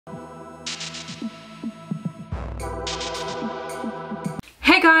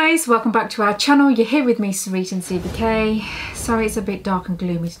guys, welcome back to our channel. You're here with me, Sarit and CBK. Sorry it's a bit dark and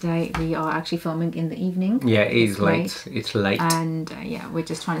gloomy today. We are actually filming in the evening. Yeah, it is late. It's late. And yeah, we're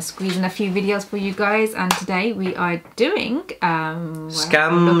just trying to squeeze in a few videos for you guys. And today we are doing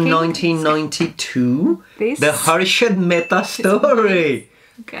Scam 1992. The Harshad Mehta story.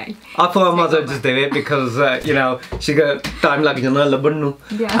 Okay. I thought I might as well just do it because, you know, she got time like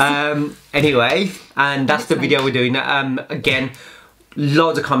Yes. Anyway, and that's the video we're doing. Again,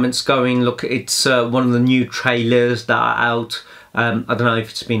 loads of comments going. Look, it's one of the new trailers that are out. I don't know if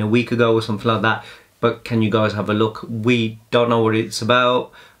it's been a week ago or something like that, but can you guys have a look? We don't know what it's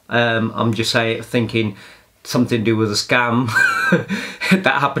about. I'm just thinking something to do with a scam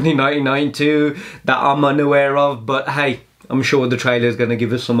that happened in 1992 that I'm unaware of, but hey, I'm sure the trailer is going to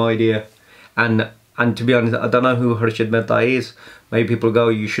give us some idea. And to be honest, I don't know who Harshad Mehta is. Maybe people go,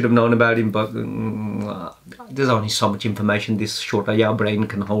 you should have known about him, but there's only so much information this short brain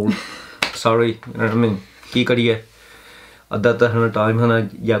can hold. Sorry, you know what I mean? Ki kariye? Adda ta hana time hana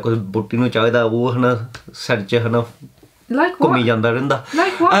ya kuch butti nu chaida wo hana sar che hana like what? Kumi janda renda.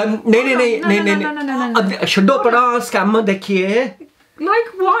 Like what? No. Chhaddo pada scam dekhiye.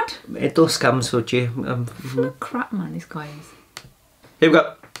 Like what? Main to scam soche. What crap man this guy is. Here we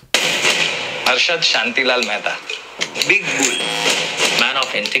go. Harshad Mehta, big bull, man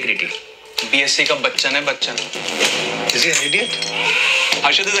of integrity. BSc का बच्चन है Bachchan. Is he an idiot?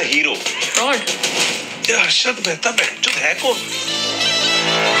 Harshad is a hero. Fraud. ये Harshad Mehta जो है कौन?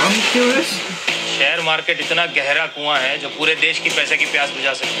 I'm curious. Share market इतना गहरा कुआं है जो पूरे देश की पैसे की प्यास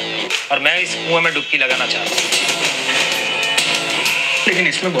बुझा सकता है, और मैं इस कुएं में डुबकी लगाना चाहता हूँ. लेकिन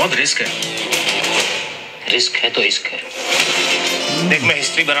इसमें बहुत रिस्क है. रिस्क है तो इश्क है. देख, मैं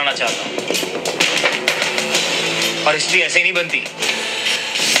हिस्ट्री बनाना चाहता हूँ, और हिस्ट्री ऐसे ही नहीं बनती.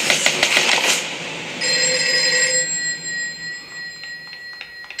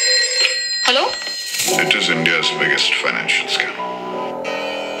 Hello? It is India's biggest financial scam.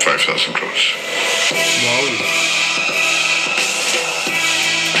 5,000 crores. Wow.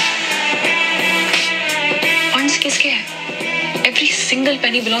 Funds किसके हैं? Every single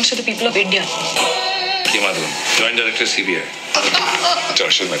penny belongs to the people of India. Joint Director CBI.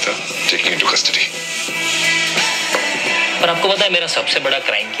 Harshad Mehta taking into custody. पर आपको पता है मेरा सबसे बड़ा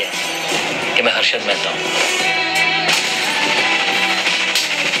क्राइम क्या है? कि मैं हर्षद मेहता हूँ.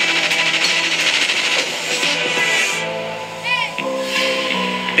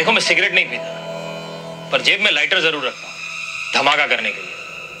 देखो, मैं सिगरेट नहीं पीता, पर जेब में लाइटर जरूर रखता हूँ, धमाका करने के लिए.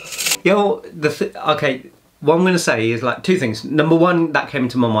 Yo, okay, what I'm going to say is like two things. Number one that came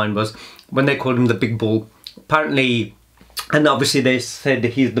to my mind was when they called him the big bull. Apparently, and obviously they said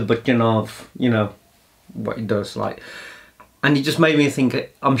he's the butcher of, you know, what he does, like. And it just made me think,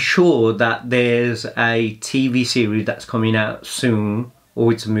 I'm sure that there's a TV series that's coming out soon,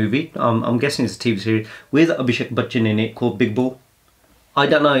 or it's a movie, I'm guessing it's a TV series, with Abhishek Bachchan in it called Big Bull. I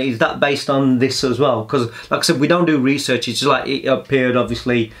don't know, is that based on this as well? Because, like I said, we don't do research, it's just like it appeared,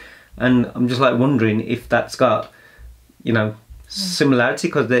 obviously, and I'm just like wondering if that's got, you know, similarity,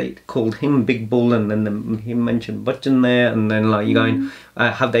 because they called him Big Bull and then he mentioned Bachchan there, and then like you're going,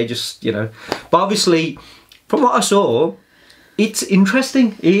 have they just, you know, but obviously, from what I saw, it's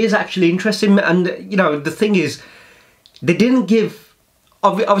interesting. It is actually interesting, and you know the thing is, they didn't give.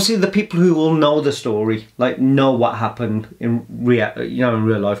 Obviously, the people who will know the story, like know what happened in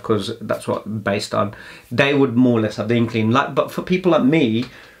real life, because that's what it's based on. They would more or less have the inkling. Like, but for people like me,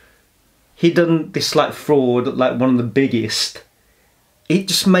 he done this like fraud, like one of the biggest. It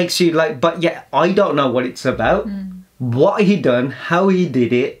just makes you like, but yeah, I don't know what it's about, what he done, how he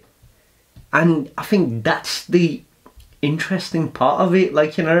did it, and I think that's the interesting part of it,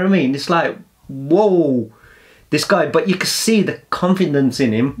 like, you know what I mean? It's like, whoa, this guy, but you can see the confidence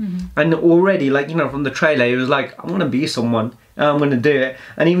in him, and already, like, you know, from the trailer, he was like, I'm gonna be someone, and I'm gonna do it.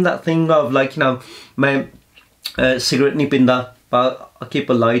 And even that thing of like, you know, my cigarette nahi pinda, but I keep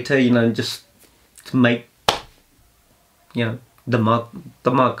a lighter, you know, just to make, you know, the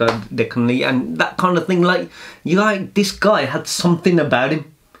marker definitely, and that kind of thing. Like, you like, this guy had something about him.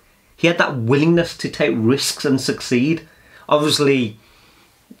 He had that willingness to take risks and succeed. Obviously,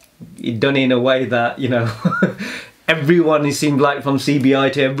 he'd done it in a way that, you know, everyone, it seemed like from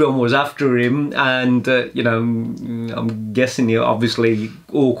CBI to everyone was after him. And, you know, I'm guessing he obviously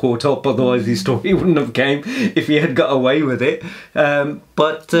all caught up, otherwise his story wouldn't have came if he had got away with it.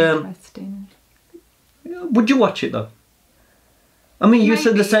 Interesting. Would you watch it though? I mean, you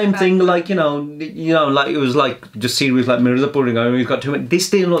said the same thing, like, you know, like it was like just series like Mirza Pudding. I mean, he's got too much. This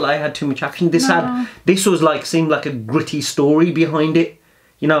didn't look like it had too much action. This was like, seemed like a gritty story behind it.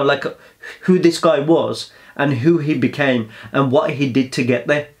 You know, like who this guy was and who he became and what he did to get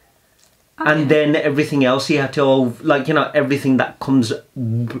there. And then everything else he had to, like, you know, everything that comes,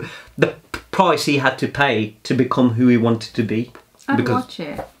 the price he had to pay to become who he wanted to be. I'd watch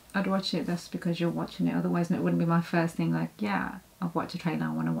it. I'd watch it just because you're watching it. Otherwise, it wouldn't be my first thing. Like, yeah, I've watched a trailer.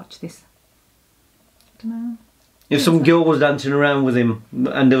 I want to watch this. I don't know. If some girl was dancing around with him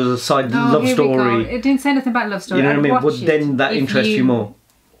and there was a side love story. It didn't say nothing about love story. You know what I mean? Would then that interest you more?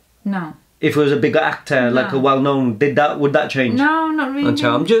 No. If it was a bigger actor, like a well-known, would that change? No, not really.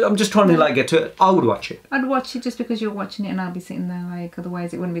 I'm just trying to like get to it. I would watch it. I'd watch it just because you're watching it, and I'll be sitting there like.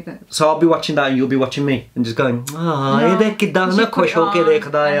 Otherwise, it wouldn't be that. So I'll be watching that, and you'll be watching me, and just going, And I'll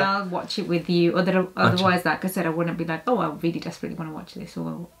watch it with you. Otherwise, like I said, I wouldn't be like, oh, I really desperately want to watch this,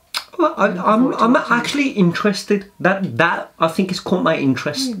 or. Well, I'm actually interested. That I think it's caught my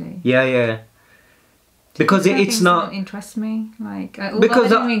interest. Really? Yeah. Because it's not that interests me. Like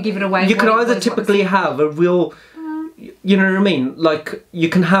because I didn't even give it away. You can either typically have a real, you know what I mean? Like you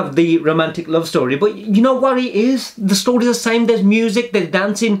can have the romantic love story, but you know what it is? The story's the same. There's music, there's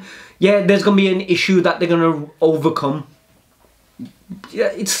dancing. Yeah, there's gonna be an issue that they're gonna overcome. Yeah,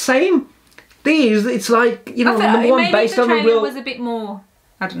 it's the same. These, it's like, you know, number one, based on a real. Was a bit more.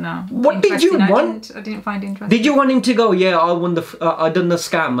 I don't know. What did you want? I didn't find interesting. Did you want him to go? Yeah, I won the. I done the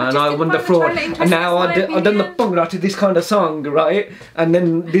scam and I won the fraud, and now I done the bhangra to this kind of song, right? And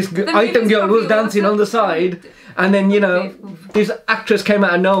then this item girl was dancing on the side, and then you know this actress came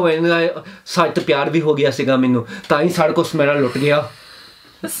out of nowhere and like, side to प्यार भी हो गया सीगा मैनू, ताई सारे को मेरा लुट गया.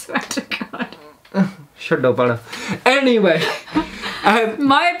 I swear to God. Shut up, Anna. Anyway,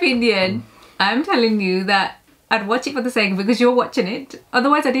 my opinion. I'm telling you that. I'd watch it for the sake because you're watching it.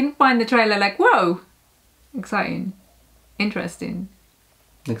 Otherwise, I didn't find the trailer like, whoa, exciting, interesting.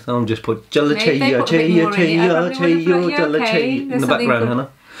 Next time, just put Jalla Chaya, in the background, Hannah.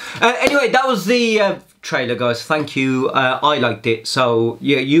 Anyway, that was the trailer, guys. Thank you. I liked it. So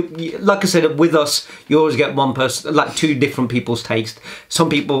yeah, you like I said, with us, you always get one person, like two different people's taste. Some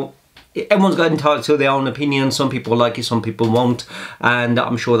people. Everyone's got entitled to their own opinion. Some people like it, some people won't, and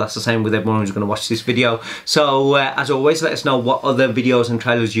I'm sure that's the same with everyone who's going to watch this video. So as always, let us know what other videos and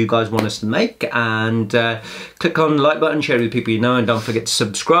trailers you guys want us to make, and click on the like button, share it with people you know, and don't forget to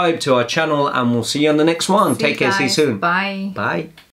subscribe to our channel, and we'll see you on the next one. Take care, see you soon. Bye. Bye.